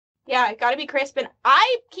Yeah, it gotta be crisp. And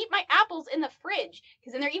I keep my apples in the fridge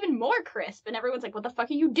because then they're even more crisp. And everyone's like, what the fuck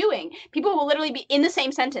are you doing? People will literally be in the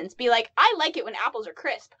same sentence, be like, I like it when apples are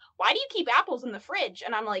crisp. Why do you keep apples in the fridge?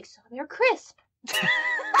 And I'm like, so they're crisp.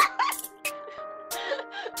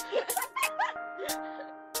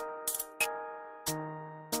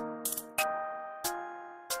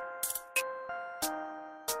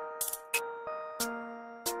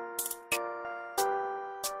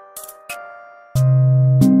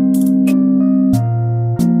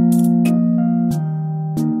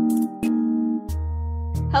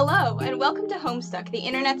 Hello, and welcome to Homestuck, the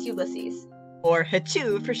internet's Ulysses. Or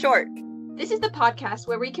HACHU for short. This is the podcast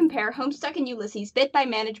where we compare Homestuck and Ulysses bit by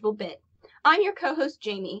manageable bit. I'm your co-host,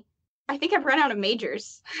 Jamie. I think I've run out of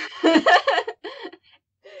majors. That's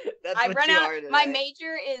what you are today. My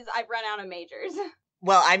major is I've run out of majors.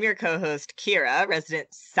 Well, I'm your co-host, Kira, resident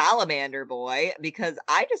salamander boy, because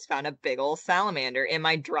I just found a big ol' salamander in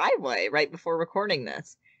my driveway right before recording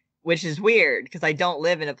this. Which is weird, because I don't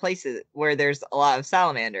live in a place where there's a lot of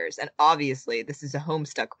salamanders, and obviously this is a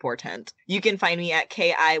Homestuck portent. You can find me at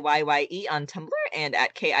KIYYE on Tumblr, and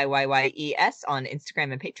at KIYYES on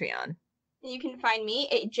Instagram and Patreon. You can find me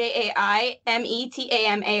at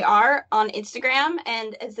JAIMETAMAR on Instagram,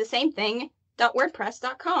 and it's the same thing,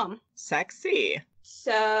 .wordpress.com. Sexy.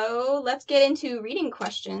 So, let's get into reading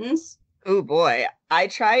questions. Oh boy, I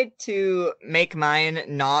tried to make mine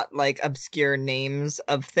not like obscure names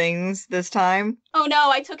of things this time. Oh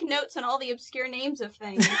no, I took notes on all the obscure names of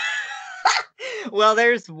things. Well,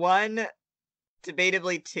 there's one,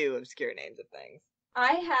 debatably two obscure names of things.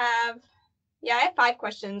 I have 5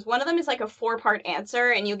 questions. One of them is like a 4-part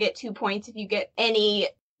answer, and you'll get 2 points if you get any.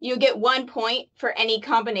 You get 1 point for any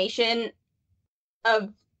combination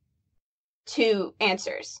of 2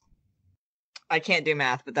 answers. I can't do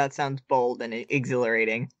math, but that sounds bold and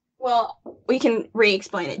exhilarating. Well, we can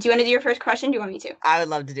re-explain it. Do you want to do your first question? Do you want me to? I would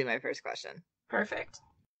love to do my first question. Perfect.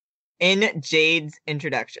 In Jade's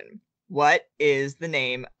introduction, what is the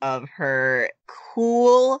name of her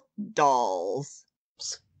cool dolls?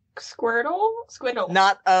 Squirtle? Squiddle.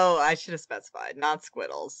 I should have specified. Not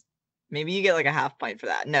Squiddles. Maybe you get like a half point for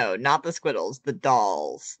that. No, not the Squiddles, the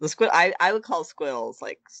dolls. I would call Squiddles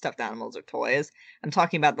like stuffed animals or toys. I'm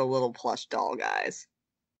talking about the little plush doll guys.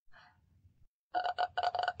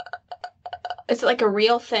 Is it like a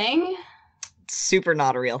real thing? Super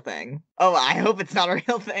not a real thing. Oh, I hope it's not a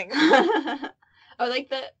real thing. Are they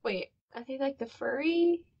like the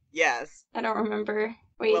furry? Yes. I don't remember.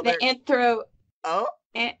 Wait, Well, the anthro... Oh?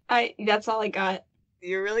 That's all I got.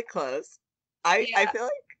 You're really close. I feel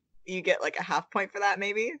like you get like a half point for that,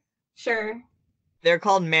 maybe? Sure. They're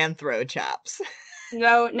called man-throw chaps.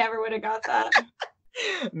 No, never would have got that.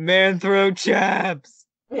 Man-throw chaps!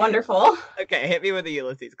 Wonderful. Okay, hit me with a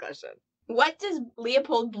Ulysses question. What does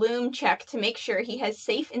Leopold Bloom check to make sure he has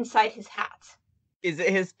safe inside his hat? Is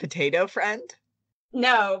it his potato friend?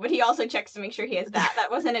 No, but he also checks to make sure he has that.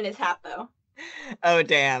 That wasn't in his hat, though. Oh,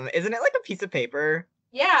 damn. Isn't it like a piece of paper?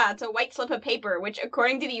 Yeah, it's a white slip of paper, which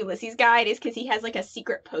according to the Ulysses guide is because he has like a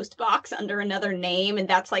secret post box under another name, and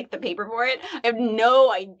that's like the paper for it. I have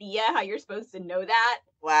no idea how you're supposed to know that.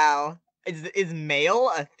 Wow. Is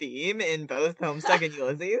mail a theme in both Homestuck and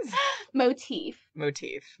Ulysses? Motif.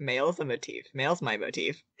 Mail's a motif. Mail's my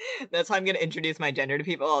motif. That's how I'm going to introduce my gender to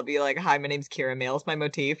people. I'll be like, hi, my name's Kira. Mail's my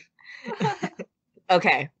motif.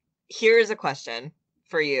 Okay. Here's a question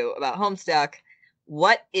for you about Homestuck.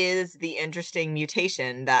 What is the interesting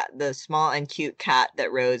mutation that the small and cute cat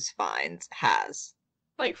that Rose finds has?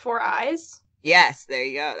 Like 4 eyes? Yes, there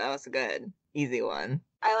you go. That was a good, easy one.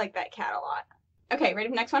 I like that cat a lot. Okay, ready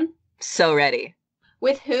for the next one? So ready.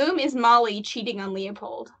 With whom is Molly cheating on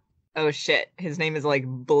Leopold? Oh shit, his name is like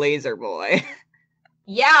Blazer Boy.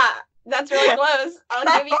 Yeah, that's really close. I'll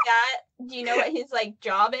give you that. Do you know what his like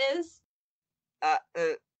job is?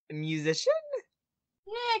 Musician?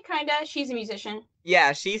 Yeah, kinda. She's a musician.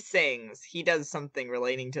 Yeah, she sings. He does something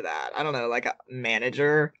relating to that. I don't know, like a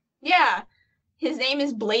manager? Yeah. His name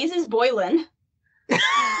is Blazes Boylan.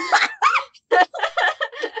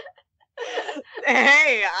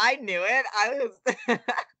 Hey, I knew it.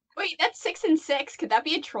 Wait, that's 6 and 6. Could that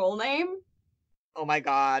be a troll name? Oh my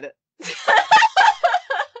god.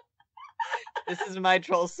 This is my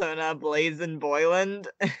trollsona, Blazin' Boyland.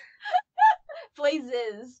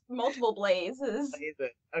 Blazes. Multiple blazes.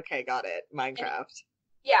 Okay, got it. Minecraft.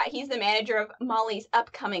 Yeah, he's the manager of Molly's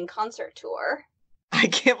upcoming concert tour. I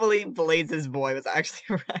can't believe Blaze's boy was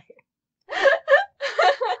actually right.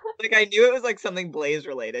 Like, I knew it was like something Blaze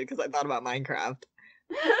related because I thought about Minecraft.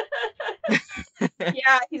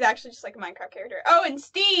 Yeah, he's actually just like a Minecraft character. Oh, and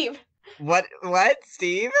Steve! What?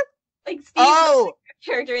 Steve? Like Steve. Oh!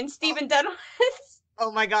 character in Stephen Dennis.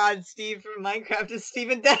 Oh my god, Steve from Minecraft is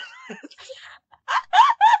Stephen Dennis.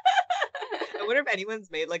 I wonder if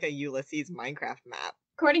anyone's made like a Ulysses Minecraft map.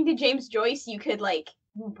 According to James Joyce, you could like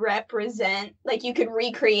represent, like you could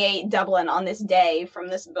recreate Dublin on this day from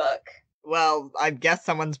this book. Well, I guess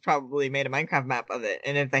someone's probably made a Minecraft map of it,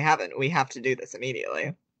 and if they haven't, we have to do this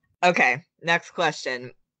immediately. Okay, next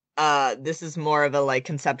question. This is more of a like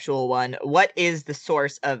conceptual one. What is the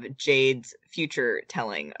source of Jade's future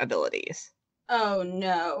telling abilities? Oh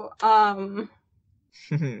no.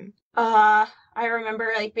 I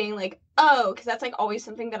remember like being like, oh, because that's like always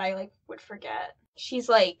something that I like would forget. She's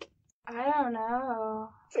like, I don't know.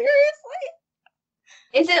 Seriously?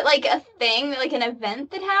 Is it like a thing, like an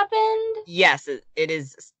event that happened? Yes, it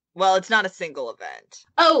is. Well, it's not a single event.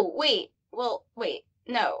 Oh, wait. Well, wait.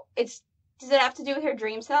 No. Does it have to do with her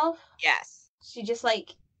dream self? Yes. She just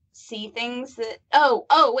like see things that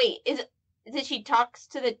oh wait. Is it that she talks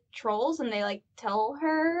to the trolls and they like tell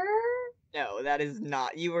her? No, that is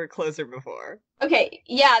not. You were closer before. Okay,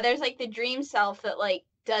 yeah, there's like the dream self that like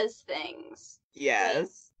does things. Yes. Like,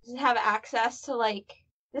 does it have access to like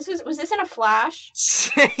was this in a flash?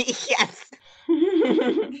 Yes.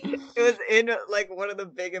 It was in like one of the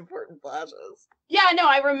big important flashes. Yeah, no,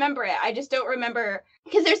 I remember it. I just don't remember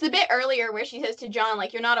because there's the bit earlier where she says to John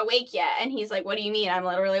like you're not awake yet, and he's like, "What do you mean? I'm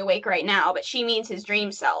literally awake right now." But she means his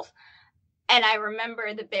dream self. And I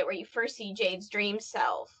remember the bit where you first see Jade's dream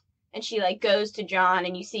self, and she like goes to John,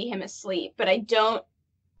 and you see him asleep. But I don't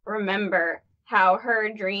remember how her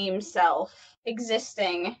dream self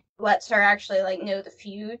existing lets her actually like know the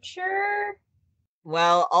future.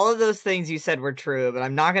 Well, all of those things you said were true, but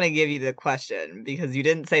I'm not going to give you the question because you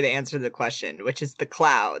didn't say the answer to the question, which is the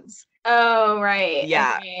clouds. Oh, right.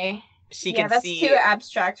 Yeah. Okay. She can that's see. too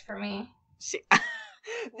abstract for me.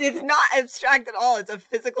 It's not abstract at all. It's a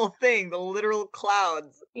physical thing, the literal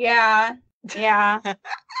clouds. Yeah. Yeah.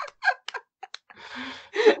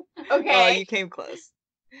 Okay. Well, you came close.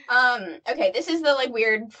 Okay, this is the like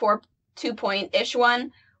weird 2-point-ish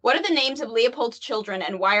one. What are the names of Leopold's children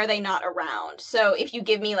and why are they not around? So if you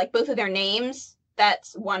give me like both of their names,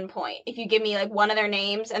 that's 1 point. If you give me like one of their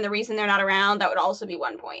names and the reason they're not around, that would also be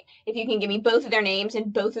 1 point. If you can give me both of their names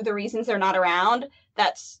and both of the reasons they're not around,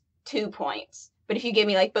 that's 2 points. But if you give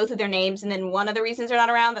me like both of their names and then one of the reasons they're not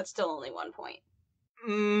around, that's still only 1 point.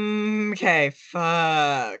 Okay,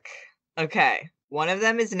 fuck. Okay, one of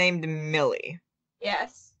them is named Millie.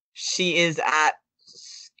 Yes. She is at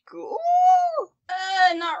school?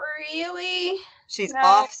 Not really. She's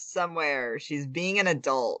off somewhere. She's being an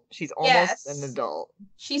adult. She's almost an adult.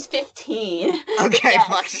 She's 15. Okay, yes.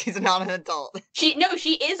 Fuck, she's not an adult. She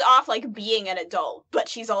is off like being an adult, but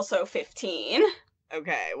she's also 15.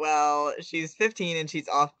 Okay, well, she's 15 and she's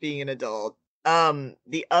off being an adult.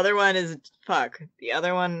 The other one is The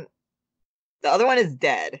other one is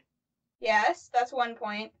dead. Yes, that's 1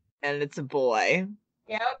 point. And it's a boy.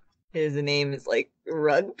 Yep. His name is like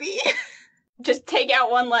Rugby. Just take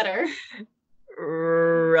out one letter.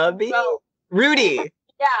 Rubby? Well, Rudy.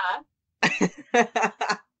 Yeah.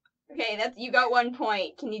 Okay, you got 1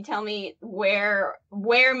 point. Can you tell me where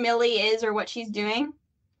Millie is or what she's doing?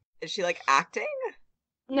 Is she like acting?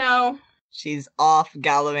 No. She's off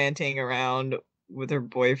gallivanting around with her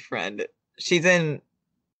boyfriend. She in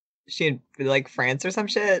like France or some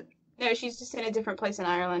shit? No, she's just in a different place in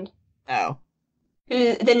Ireland. Oh.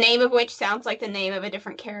 The name of which sounds like the name of a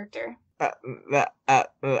different character.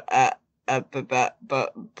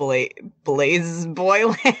 Blaze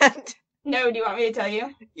Boyland? No, do you want me to tell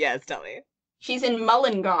you? Yes, tell me. She's in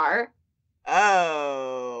Mullingar.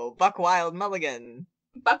 Oh, Buckwild Mulligan.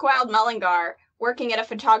 Buckwild Mullingar, working at a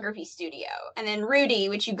photography studio. And then Rudy,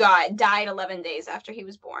 which you got, died 11 days after he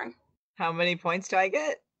was born. How many points do I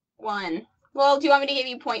get? 1. Well, do you want me to give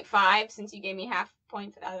you 0.5 since you gave me half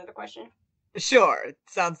point for that other question? Sure.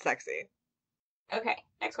 Sounds sexy. Okay.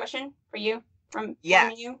 Next question for you. From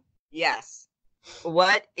you. Yes.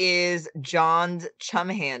 What is John's chum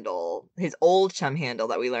handle, his old chum handle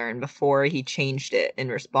that we learned before he changed it in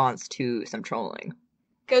response to some trolling?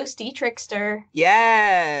 Ghosty Trickster.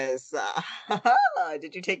 Yes.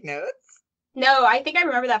 Did you take notes? No, I think I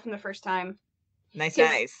remember that from the first time. Nice.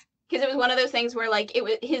 Because it was one of those things where like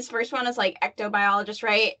his first one is like ectobiologist,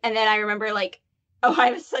 right? And then I remember like, oh, I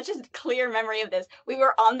have such a clear memory of this. We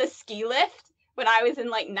were on the ski lift when I was in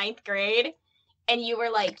like 9th grade. And you were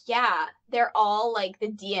like, yeah, they're all like the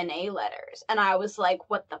DNA letters. And I was like,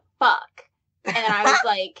 what the fuck? And then I was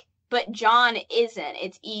like, but John isn't.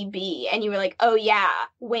 It's EB. And you were like, oh yeah,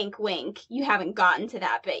 wink, wink. You haven't gotten to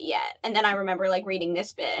that bit yet. And then I remember like reading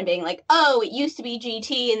this bit and being like, oh, it used to be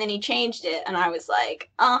GT and then he changed it. And I was like,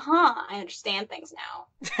 I understand things now.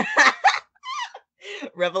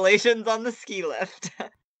 Revelations on the ski lift.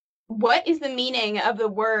 What is the meaning of the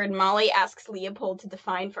word Molly asks Leopold to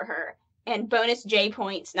define for her? And bonus J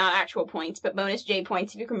points, not actual points, but bonus J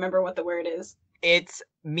points if you can remember what the word is. It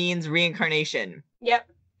means reincarnation. Yep.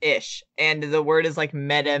 Ish. And the word is like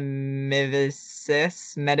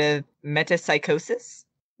metapsychosis?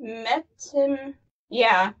 Metapsychosis?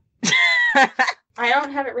 Yeah. I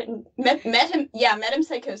don't have it written.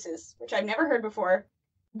 Metempsychosis, which I've never heard before.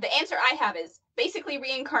 The answer I have is basically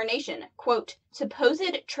reincarnation. Quote,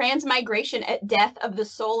 supposed transmigration at death of the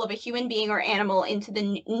soul of a human being or animal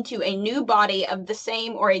into a new body of the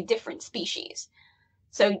same or a different species.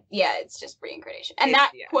 So, yeah, it's just reincarnation. And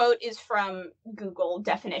that quote is from Google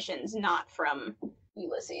definitions, not from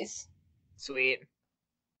Ulysses. Sweet.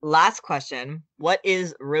 Last question. What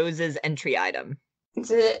is Rose's entry item?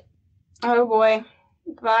 Is it... Oh, boy.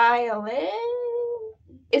 Violin?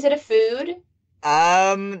 Is it a food?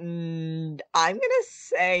 I'm gonna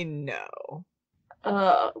say no.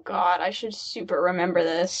 Oh, God, I should super remember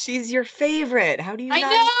this. She's your favorite. How do you not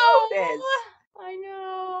know this? I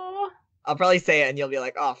know. I'll probably say it and you'll be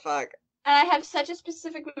like, oh, fuck. And I have such a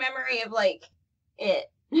specific memory of, like,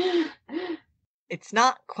 it. It's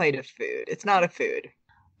not quite a food. It's not a food.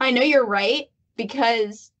 I know you're right,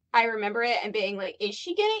 because I remember it and being like, is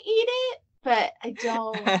she gonna eat it? But I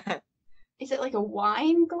don't. Is it like a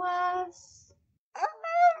wine glass?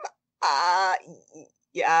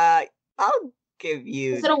 Yeah, I'll give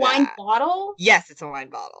you Is it a wine bottle? Yes, it's a wine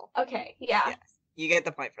bottle. Okay, yeah. Yes. You get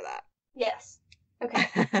the point for that. Yes. Okay.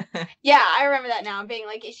 Yeah, I remember that now. Being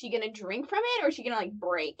like, is she gonna drink from it or is she gonna like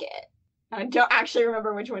break it? I don't actually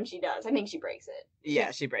remember which one she does. I think she breaks it.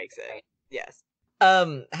 Yeah, she breaks it. Right. Yes.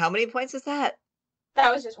 How many points is that?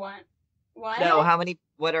 That was just one. One? No, how many?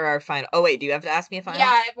 What are our final? Oh wait, do you have to ask me a final? Yeah,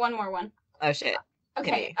 I have one more one. Oh shit.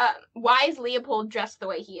 Okay. Why is Leopold dressed the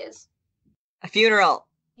way he is? A funeral.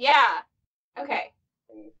 Yeah. Okay.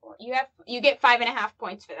 You get 5.5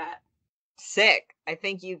 points for that. Sick. I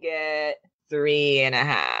think you get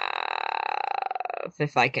 3.5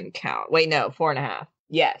 if I can count. Wait, no, 4.5.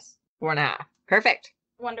 Yes, 4.5. Perfect.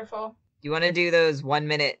 Wonderful. Do you want to do those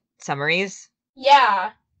 1-minute summaries?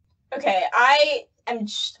 Yeah. Okay, I am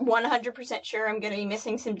 100% sure I'm going to be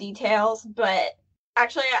missing some details, but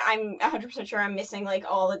actually I'm 100% sure I'm missing like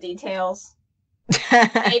all the details.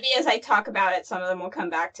 Maybe as I talk about it, some of them will come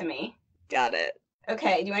back to me. Got it.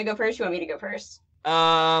 Okay, do you want to go first? You want me to go first?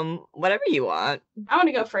 Whatever you want. I want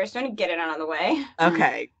to go first. I want to get it out of the way.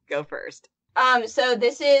 Okay, go first. So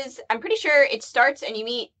this is, I'm pretty sure it starts and you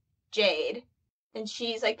meet Jade, and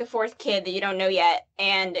she's like the fourth kid that you don't know yet,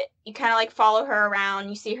 and you kind of like follow her around.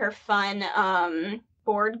 You see her fun,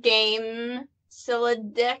 board game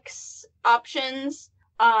Sylladex options.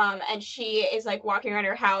 And she is like walking around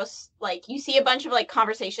her house, like you see a bunch of like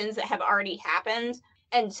conversations that have already happened.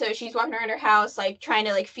 And so she's walking around her house, like trying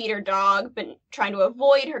to like feed her dog, but trying to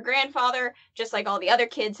avoid her grandfather, just like all the other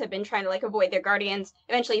kids have been trying to like avoid their guardians.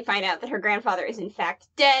 Eventually you find out that her grandfather is in fact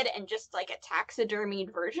dead and just like a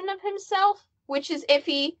taxidermied version of himself, which is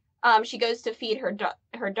iffy. She goes to feed her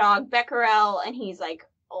dog Becquerel, and he's like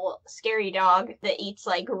a scary dog that eats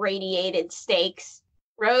like radiated steaks.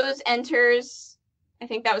 Rose enters. I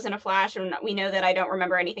think that was in a flash, and we know that I don't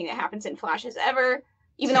remember anything that happens in flashes ever,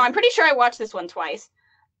 even though I'm pretty sure I watched this one twice.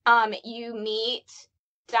 You meet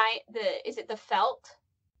is it the Felt?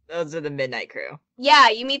 Those are the Midnight Crew. Yeah,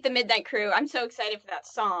 you meet the Midnight Crew. I'm so excited for that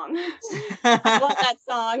song. I love that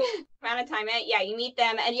song. Amount of time in it. Yeah, you meet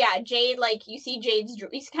them, and yeah, Jade, like, you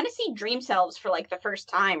kind of see dream selves for, like, the first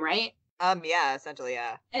time, right? Yeah, essentially,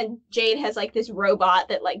 yeah. And Jade has, like, this robot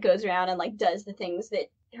that, like, goes around and, like, does the things that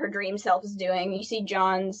her dream self is doing. You see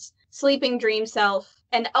John's sleeping dream self,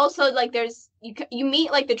 and also like there's you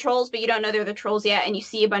meet like the trolls, but you don't know they're the trolls yet, and you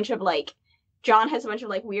see a bunch of like John has a bunch of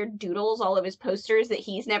like weird doodles all of his posters that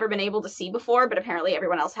he's never been able to see before, but apparently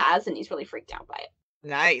everyone else has, and he's really freaked out by it.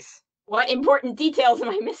 Nice. What important details am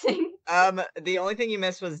I missing? The only thing you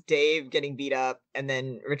missed was Dave getting beat up and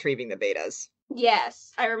then retrieving the betas.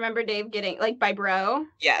 Yes, I remember Dave getting like by Bro.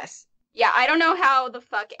 Yes. Yeah, I don't know how the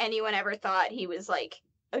fuck anyone ever thought he was like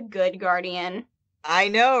a good guardian. I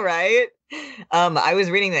know, right? I was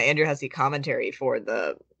reading the Andrew Hussey commentary for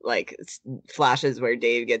the like flashes where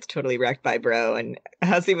Dave gets totally wrecked by Bro, and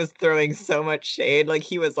Hussey was throwing so much shade. Like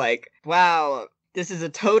he was like, "Wow, This is a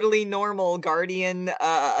totally normal guardian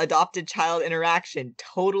adopted child interaction.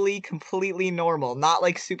 Totally, completely normal. Not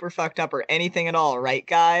like super fucked up or anything at all, right,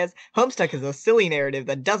 guys? Homestuck is a silly narrative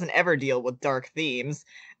that doesn't ever deal with dark themes.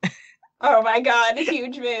 Oh my god,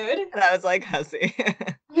 huge mood. And I was like, hussy.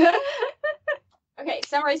 Okay,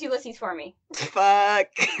 summarize Ulysses for me. Fuck.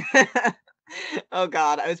 Oh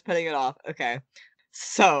god, I was putting it off. Okay.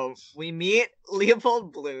 So, we meet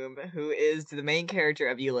Leopold Bloom, who is the main character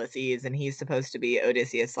of Ulysses, and he's supposed to be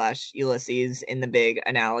Odysseus / Ulysses in the big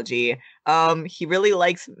analogy. He really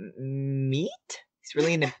likes meat? He's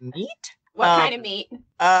really into meat? What kind of meat?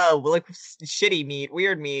 Oh, like shitty meat,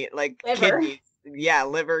 weird meat, like Liver. kidneys. Yeah,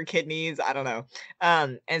 liver, kidneys, I don't know.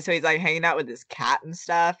 And so he's like hanging out with his cat and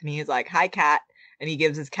stuff, and he's like, "Hi, cat," and he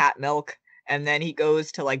gives his cat milk. And then he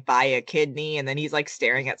goes to like buy a kidney, and then he's like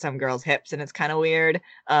staring at some girl's hips, and it's kind of weird.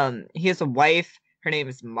 He has a wife. Her name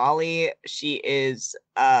is Molly. She is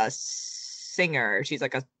a singer. She's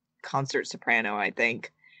like a concert soprano, I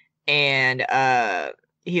think. And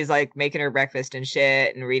he's like making her breakfast and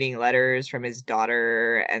shit, and reading letters from his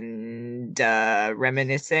daughter, and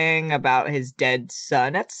reminiscing about his dead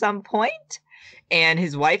son at some point. And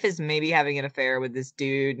his wife is maybe having an affair with this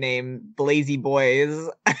dude named Blazy Boys.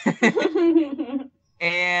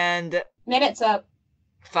 And Minutes up.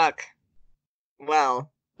 fuck.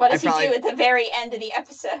 Well, what does he do at the very end of the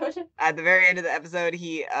episode? At the very end of the episode,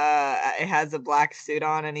 he has a black suit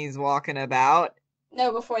on and he's walking about.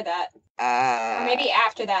 No, before that. Or maybe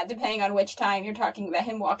after that, depending on which time you're talking about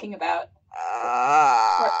him walking about.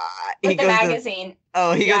 With the magazine.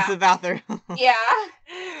 He goes to the bathroom. Yeah.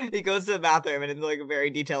 He goes to the bathroom, and it's like a very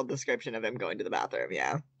detailed description of him going to the bathroom,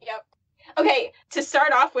 yeah. Yep. Okay, to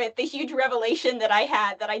start off with, the huge revelation that I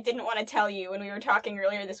had that I didn't want to tell you when we were talking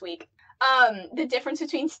earlier this week. The difference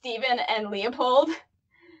between Steven and Leopold.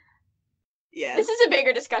 Yeah. This is a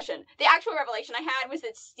bigger discussion. The actual revelation I had was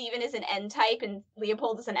that Steven is an N-type and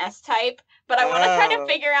Leopold is an S-type, but I want to try to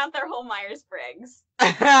figure out their whole Myers-Briggs.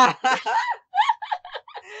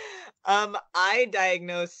 I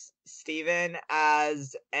diagnose Steven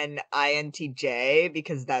as an INTJ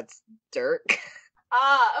because that's Dirk.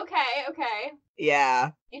 Okay.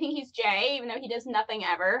 Yeah. You think he's J, even though he does nothing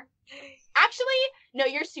ever? Actually, no,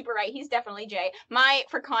 you're super right. He's definitely J.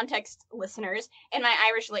 For context listeners, in my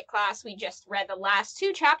Irish Lit class, we just read the last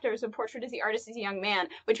 2 chapters of Portrait as the Artist as a Young Man,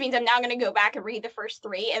 which means I'm now going to go back and read the first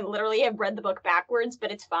 3 and literally have read the book backwards,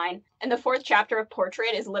 but it's fine. And the 4th chapter of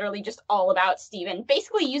Portrait is literally just all about Stephen,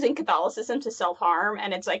 basically using Catholicism to self-harm,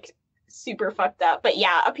 and it's like super fucked up. But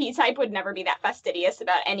yeah, a P-type would never be that fastidious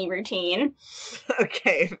about any routine.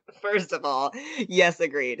 Okay, first of all, yes,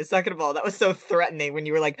 agreed. Second of all, that was so threatening when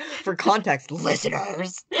you were like, for context,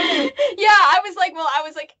 listeners. Yeah, I was like,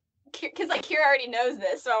 because like Kira already knows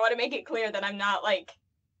this, so I want to make it clear that I'm not like,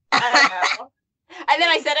 I don't know. And then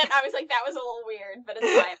I said it, and I was like, that was a little weird, but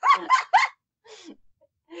it's fine.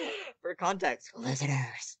 For context,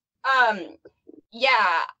 listeners.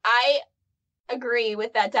 Yeah, I agree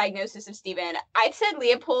with that diagnosis of Steven. I said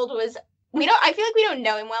Leopold was, I feel like we don't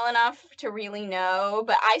know him well enough to really know,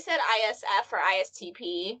 but I said ISF or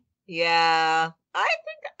ISTP. Yeah, I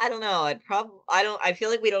don't know. I feel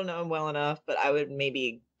like we don't know him well enough, but I would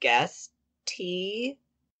maybe guess T.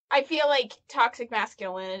 I feel like toxic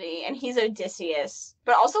masculinity, and he's Odysseus.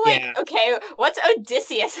 But also, like, okay, what's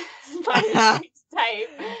Odysseus' type?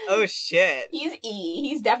 Oh, shit. He's E.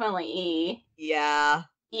 He's definitely E. Yeah.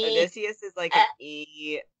 Odysseus is like an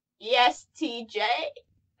E. ESTJ?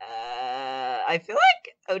 I feel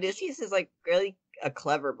like Odysseus is like really a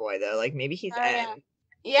clever boy, though. Like, maybe he's N.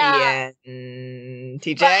 Yeah.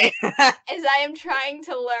 ENTJ. As I am trying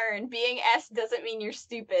to learn, being S doesn't mean you're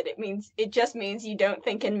stupid. It just means you don't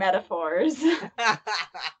think in metaphors.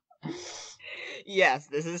 Yes,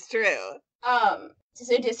 this is true. Does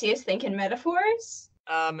Odysseus think in metaphors?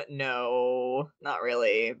 No, not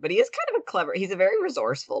really. But he is kind of he's a very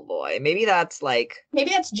resourceful boy. Maybe that's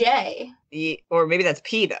J. Or maybe that's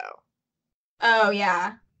P, though. Oh,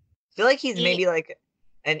 yeah. I feel like he's maybe like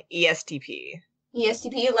an ESTP.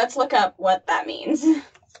 ESTP, let's look up what that means.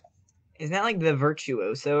 Isn't that like the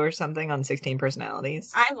virtuoso or something on 16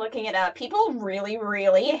 Personalities? I'm looking it up. People really,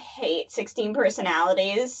 really hate 16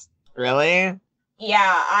 Personalities. Really?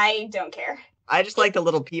 Yeah, I don't care. I just like the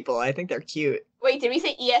little people. I think they're cute. Wait, did we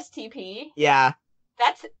say ESTP? Yeah.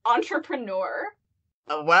 That's entrepreneur.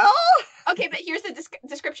 Well? Okay, but here's the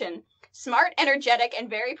description. Smart, energetic, and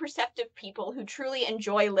very perceptive people who truly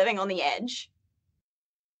enjoy living on the edge.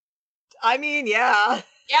 I mean, yeah.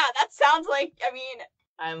 Yeah, that sounds like,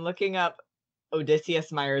 I'm looking up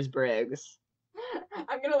Odysseus Myers-Briggs.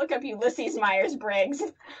 I'm gonna look up Ulysses Myers-Briggs.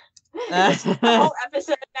 The whole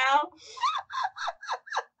episode now.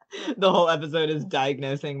 The whole episode is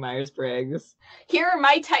diagnosing Myers-Briggs. Here are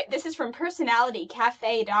my type. This is from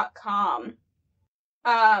personalitycafe.com.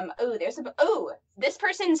 This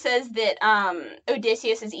person says that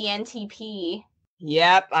Odysseus is ENTP.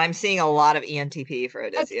 Yep, I'm seeing a lot of ENTP for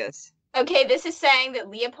Odysseus. Okay, this is saying that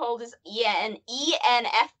Leopold is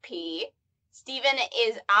ENFP. Stephen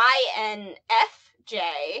is INFJ.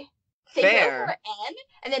 Fair. N,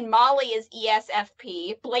 and then Molly is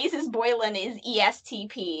ESFP. Blazes Boylan is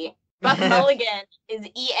ESTP. Buck Mulligan is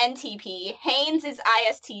ENTP. Haynes is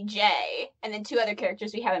ISTJ. And then 2 other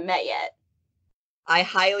characters we haven't met yet. I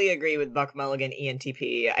highly agree with Buck Mulligan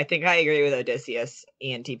ENTP. I think I agree with Odysseus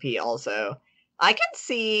ENTP also. I can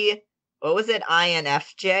see, what was it,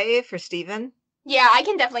 INFJ for Stephen? Yeah, I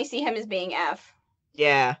can definitely see him as being F.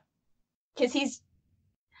 Yeah. Because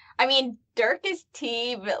Dirk is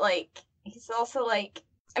T, but, like, he's also, like,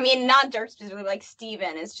 not Dirk specifically, like,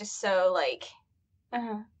 Steven is just so, like,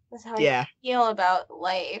 that's how I feel about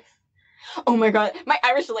life. Oh my god, my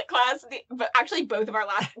Irish Lit class, but actually both of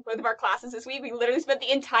our classes this week, we literally spent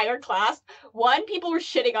the entire class, people were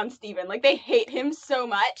shitting on Steven, like, they hate him so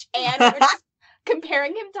much, and we were just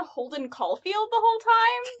comparing him to Holden Caulfield the whole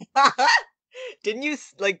time. Didn't you,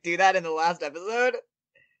 like, do that in the last episode?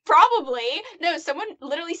 Probably. No,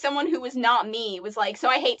 someone who was not me was like, so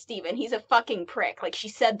I hate Steven. He's a fucking prick. Like, she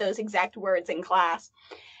said those exact words in class.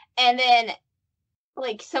 And then,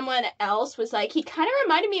 like, someone else was like, he kind of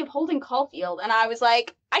reminded me of Holden Caulfield. And I was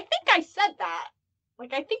like, I think I said that.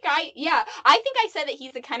 Like, I think I said that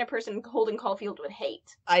he's the kind of person Holden Caulfield would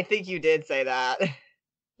hate. I think you did say that.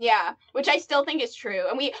 Yeah, which I still think is true.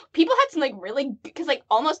 And people had some, like, really, because, like,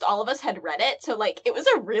 almost all of us had read it, so, like, it was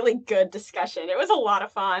a really good discussion. It was a lot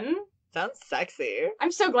of fun. Sounds sexy.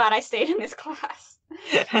 I'm so glad I stayed in this class.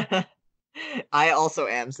 I also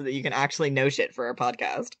am, so that you can actually know shit for our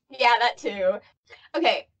podcast. Yeah, that too.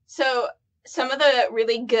 Okay, so some of the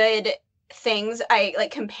really good things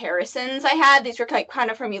comparisons I had, these were, like, kind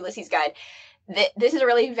of from Ulysses' guide. This is a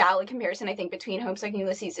really valid comparison, I think, between Homestuck and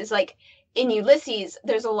Ulysses, is, like, in Ulysses,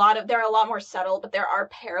 there are a lot more subtle, but there are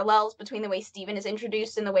parallels between the way Stephen is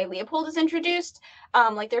introduced and the way Leopold is introduced.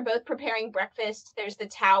 Like, they're both preparing breakfast. There's the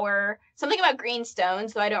tower. Something about green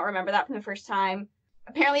stones, though I don't remember that from the first time.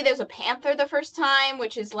 Apparently, there's a panther the first time,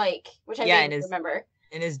 which I didn't remember.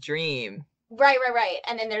 In his dream. Right.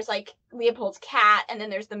 And then there's, like, Leopold's cat, and then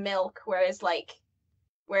there's the milk, where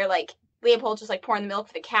Leopold just, like, pouring the milk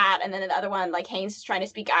for the cat, and then the other one, like, Haynes is trying to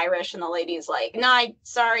speak Irish, and the lady's like, "No,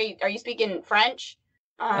 sorry, are you speaking French?"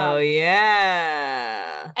 Oh,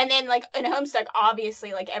 yeah. And then, like, in Homestuck,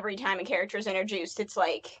 obviously, like, every time a character is introduced, it's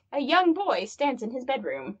like, a young boy stands in his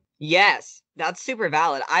bedroom. Yes, that's super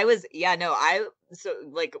valid. I was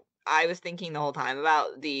thinking the whole time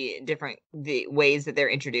about the ways that they're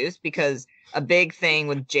introduced, because a big thing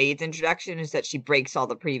with Jade's introduction is that she breaks all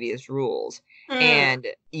the previous rules. And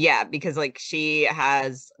yeah, because, like, she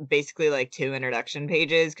has basically, like, 2 introduction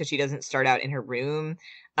pages because she doesn't start out in her room.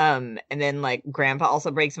 And then, like, Grandpa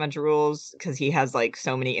also breaks a bunch of rules because he has, like,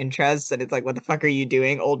 so many interests, and it's like, what the fuck are you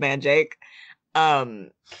doing, old man Jake?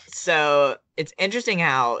 So it's interesting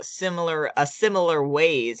how similar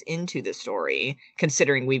ways into the story,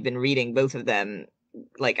 considering we've been reading both of them,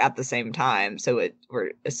 like, at the same time, so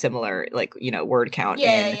we're a similar, like, you know, word count.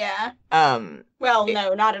 Yeah. No,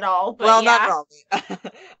 not at all. But well, not at all.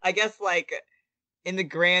 I guess, like, in the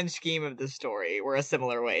grand scheme of the story, we're a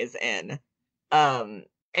similar ways in.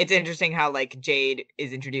 It's interesting how, like, Jade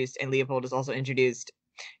is introduced and Leopold is also introduced.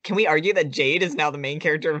 Can we argue that Jade is now the main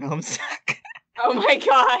character of Homestuck? Oh my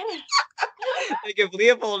god. Like, if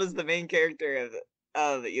Leopold is the main character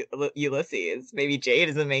of Ulysses, maybe Jade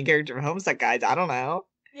is the main character of Homestuck, guys. I don't know.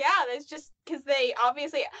 Yeah, there's just, because they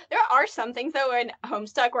obviously, there are some things, though, in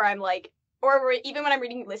Homestuck where I'm like, or even when I'm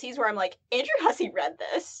reading Ulysses, where I'm like, Andrew Hussey read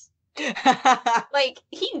this. Like,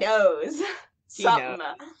 he knows something.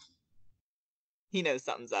 He knows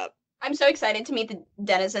something's up. I'm so excited to meet the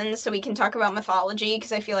denizens so we can talk about mythology,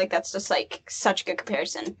 because I feel like that's just, like, such a good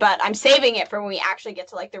comparison. But I'm saving it for when we actually get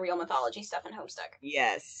to, like, the real mythology stuff in Homestuck.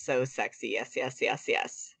 Yes, so sexy. Yes.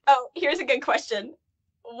 Oh, here's a good question.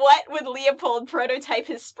 What would Leopold prototype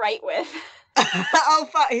his sprite with? Oh,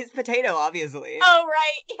 his potato, obviously. Oh,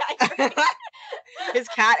 right. Yeah, right. His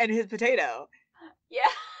cat and his potato. Yeah,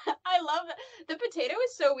 I love that. The potato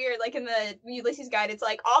is so weird. Like, in the Ulysses guide, it's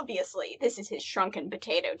like, obviously, this is his shrunken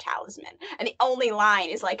potato talisman. And the only line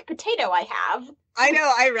is like, potato I have. I know,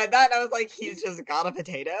 I read that, and I was like, he's just got a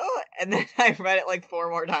potato? And then I read it, like, 4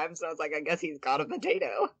 more times, and I was like, I guess he's got a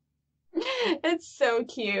potato. It's so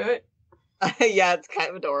cute. Yeah, it's kind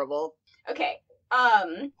of adorable. Okay,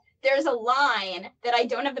 there's a line that I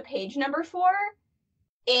don't have the page number for,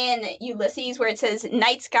 in Ulysses where it says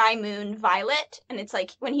night sky moon violet, and it's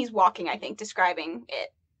like when he's walking, I think, describing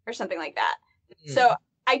it or something like that. So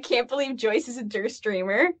I can't believe Joyce is a Durst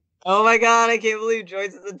dreamer. Oh my god, I can't believe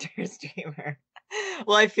Joyce is a Durst dreamer.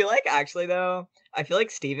 Well, I feel like actually though, I feel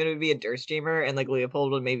like Steven would be a Durst dreamer and like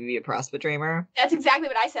Leopold would maybe be a Prospect dreamer. That's exactly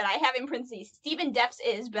what I said. I have in parentheses Steven Depps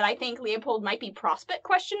is, but I think Leopold might be Prospect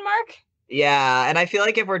question mark. Yeah, and I feel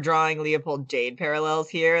like if we're drawing Leopold Jade parallels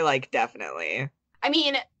here, like definitely. I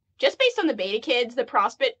mean, just based on the beta kids, the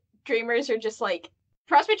Prospect dreamers are just like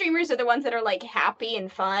Prospect dreamers are the ones that are like happy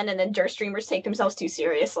and fun, and then Durst dreamers take themselves too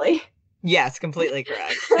seriously. Yes, completely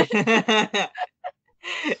correct.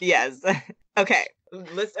 Yes. Okay,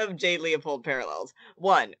 list of Jade Leopold parallels.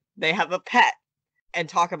 1, they have a pet and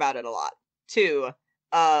talk about it a lot. 2,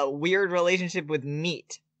 weird relationship with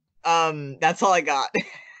meat. That's all I got.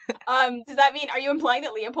 Does that mean, are you implying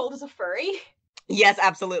that Leopold is a furry? Yes,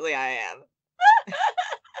 absolutely I am.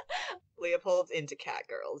 Leopold's into cat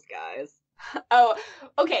girls, guys. Oh,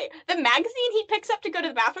 okay. The magazine he picks up to go to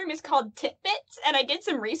the bathroom is called Titbits, and I did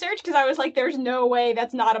some research because I was like, there's no way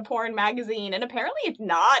that's not a porn magazine, and apparently it's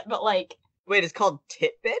not, but like... Wait, it's called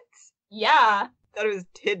Titbits? Yeah. I thought it was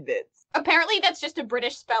Tidbits. Apparently that's just a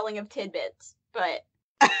British spelling of tidbits, but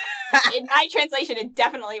in my translation it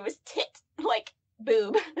definitely was tit, like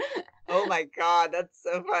boob. Oh my god, that's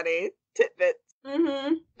so funny. Titbits.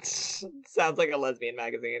 Mm-hmm. Sounds like a lesbian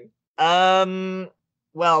magazine.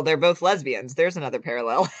 Well, they're both lesbians. There's another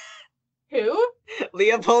parallel. Who?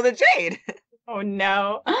 Leopold and Jade. Oh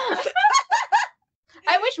no.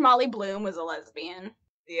 I wish Molly Bloom was a lesbian.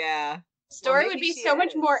 Yeah. Story would be so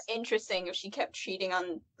much more interesting if she kept cheating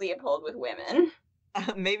on Leopold with women.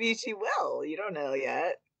 Maybe she will. You don't know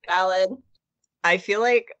yet. Valid. I feel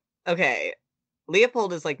like, okay,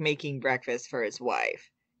 Leopold is like making breakfast for his wife.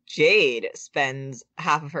 Jade spends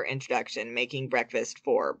half of her introduction making breakfast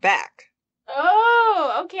for Beck.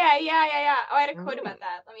 Oh, okay, yeah. Oh, I had a quote about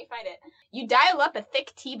that. Let me find it. You dial up a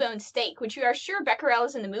thick T-bone steak, which you are sure Becquerel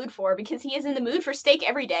is in the mood for, because he is in the mood for steak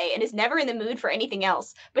every day and is never in the mood for anything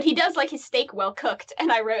else. But he does like his steak well cooked.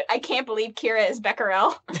 And I wrote, I can't believe Kira is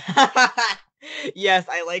Becquerel. Yes,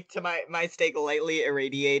 I like to my steak lightly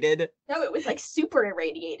irradiated. No, it was like super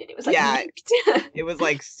irradiated. It was like nuked. It was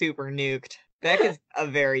like super nuked. Beck is a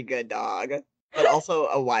very good dog, but also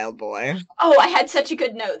a wild boy. Oh, I had such a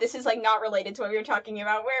good note. This is like not related to what we were talking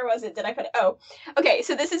about. Where was it? Did I put it? Oh, okay.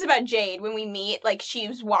 So this is about Jade. When we meet, like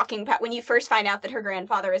she's walking past, when you first find out that her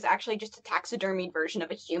grandfather is actually just a taxidermied version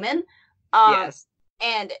of a human. Yes.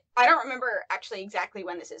 And I don't remember actually exactly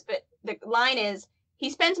when this is, but the line is, he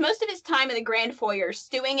spends most of his time in the grand foyer,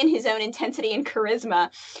 stewing in his own intensity and charisma.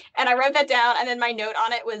 And I wrote that down, and then my note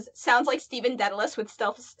on it was, sounds like Stephen Dedalus with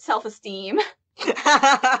self-esteem.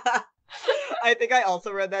 I think I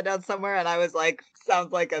also wrote that down somewhere, and I was like,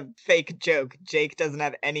 sounds like a fake joke. Jake doesn't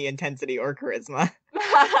have any intensity or charisma.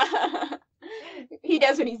 He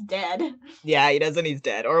does when he's dead. Yeah, he does when he's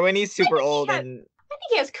dead, or when he's super old. And I think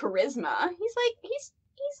he has charisma. He's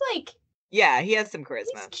like. Yeah, he has some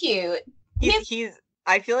charisma. He's cute. He's.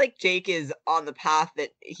 I feel like Jake is on the path that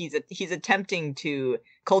he's attempting to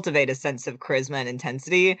cultivate a sense of charisma and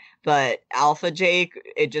intensity, but Alpha Jake,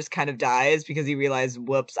 it just kind of dies because he realized,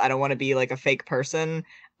 whoops, I don't want to be like a fake person.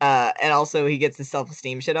 And also he gets the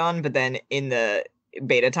self-esteem shit on, but then in the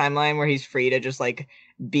beta timeline where he's free to just like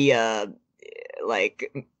be a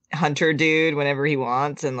like hunter dude whenever he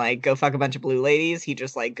wants and like go fuck a bunch of blue ladies, he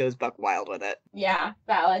just like goes buck wild with it. Yeah,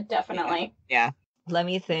 valid, definitely. Yeah. Let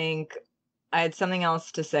me think. I had something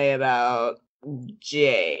else to say about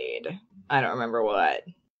Jade. I don't remember what.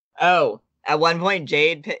 Oh, at one point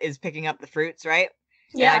Jade is picking up the fruits, right?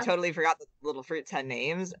 Yeah. And I totally forgot that the little fruits had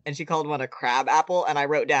names, and she called one a Crabapple, and I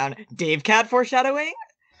wrote down davekat foreshadowing.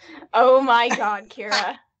 Oh my god,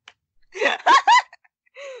 Kira.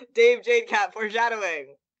 Dave Jade cat foreshadowing.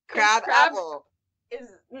 Crabapple is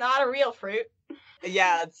not a real fruit.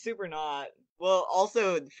 Yeah, it's super not. Well,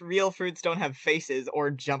 also, real fruits don't have faces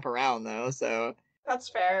or jump around, though, so... That's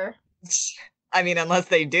fair. I mean, unless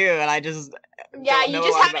they do, and I just... Yeah, you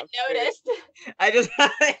just haven't noticed. I just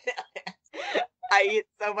haven't I eat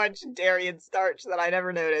so much dairy and starch that I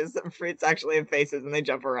never notice that fruits actually have faces and they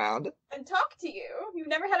jump around. And talk to you. You've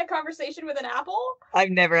never had a conversation with an apple? I've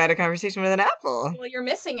never had a conversation with an apple. Well, you're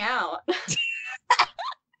missing out.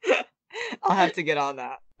 I'll have to get on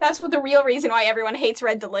that. That's what the real reason why everyone hates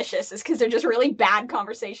Red Delicious is because they're just really bad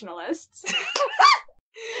conversationalists.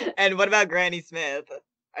 And what about Granny Smith?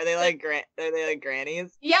 Are they like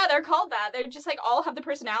grannies? Yeah, they're called that. They're just like all have the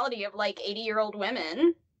personality of like 80-year-old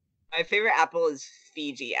women. My favorite apple is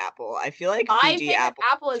Fiji apple. I feel like My Fiji favorite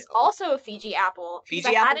apple is too. also a Fiji apple. Because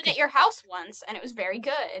Fiji I had apple it can at your fuck. house once, and it was very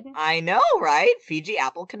good. I know, right? Fiji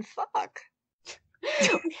apple can fuck.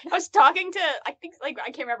 I was talking to, I think, like,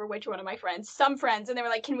 I can't remember which one of my friends, some friends, and they were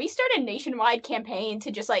like, can we start a nationwide campaign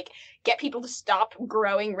to just, like, get people to stop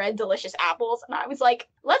growing red delicious apples? And I was like,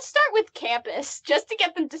 let's start with campus, just to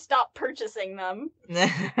get them to stop purchasing them.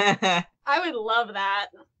 I would love that.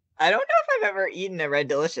 I don't know if I've ever eaten a Red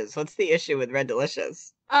Delicious. What's the issue with Red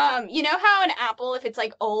Delicious? You know how an apple, if it's,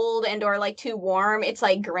 like, old and or, like, too warm, it's,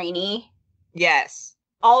 like, grainy? Yes.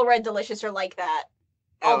 All Red Delicious are like that.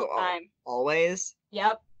 All the time. Always?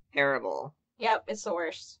 Yep. Terrible. Yep, it's the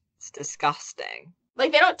worst. It's disgusting.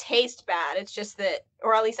 Like, they don't taste bad. It's just that,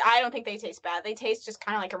 or at least I don't think they taste bad. They taste just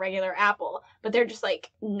kind of like a regular apple, but they're just,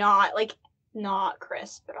 like, not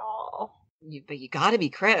crisp at all. But you gotta be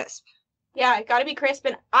crisp. Yeah, it gotta be crisp,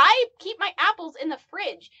 and I keep my apples in the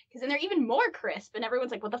fridge, because then they're even more crisp, and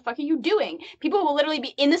everyone's like, what the fuck are you doing? People will literally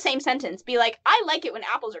be, in the same sentence, be like, I like it when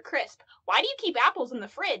apples are crisp. Why do you keep apples in the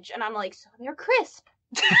fridge? And I'm like, so they're crisp.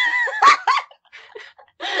 This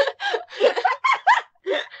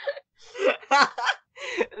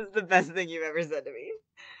is the best thing you've ever said to me.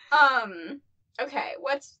 Okay,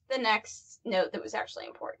 what's the next note that was actually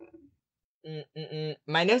important?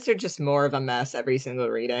 My notes are just more of a mess every single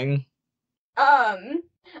reading.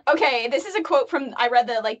 Okay, this is a quote from, I read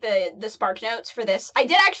the Spark Notes for this. I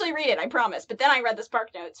did actually read it, I promise, but then I read the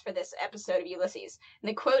Spark Notes for this episode of Ulysses. And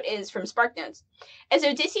the quote is from Spark Notes. As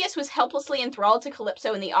Odysseus was helplessly enthralled to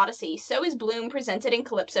Calypso in the Odyssey, so is Bloom presented in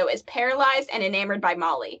Calypso as paralyzed and enamored by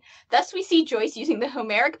Molly. Thus we see Joyce using the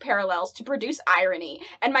Homeric parallels to produce irony.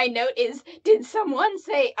 And my note is, did someone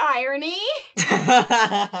say irony?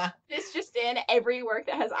 This just in, every work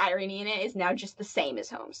that has irony in it is now just the same as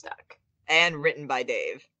Homestuck. And written by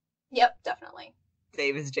Dave. Yep, definitely.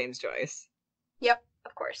 Dave is James Joyce. Yep,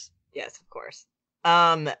 of course. Yes, of course.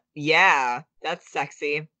 Yeah, that's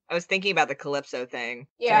sexy. I was thinking about the Calypso thing.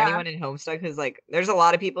 Yeah. Is there anyone in Homestuck who's like, there's a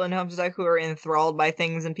lot of people in Homestuck who are enthralled by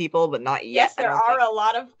things and people, but not yet. Yes, there are a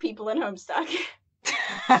lot of people in Homestuck.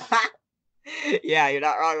 Yeah, you're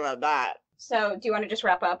not wrong about that. So, do you want to just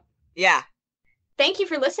wrap up? Yeah. Thank you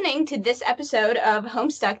for listening to this episode of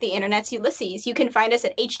Homestuck, the Internet's Ulysses. You can find us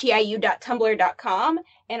at htiu.tumblr.com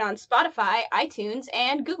and on Spotify, iTunes,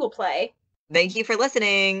 and Google Play. Thank you for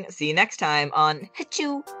listening. See you next time on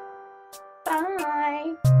Hachoo.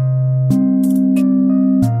 Bye.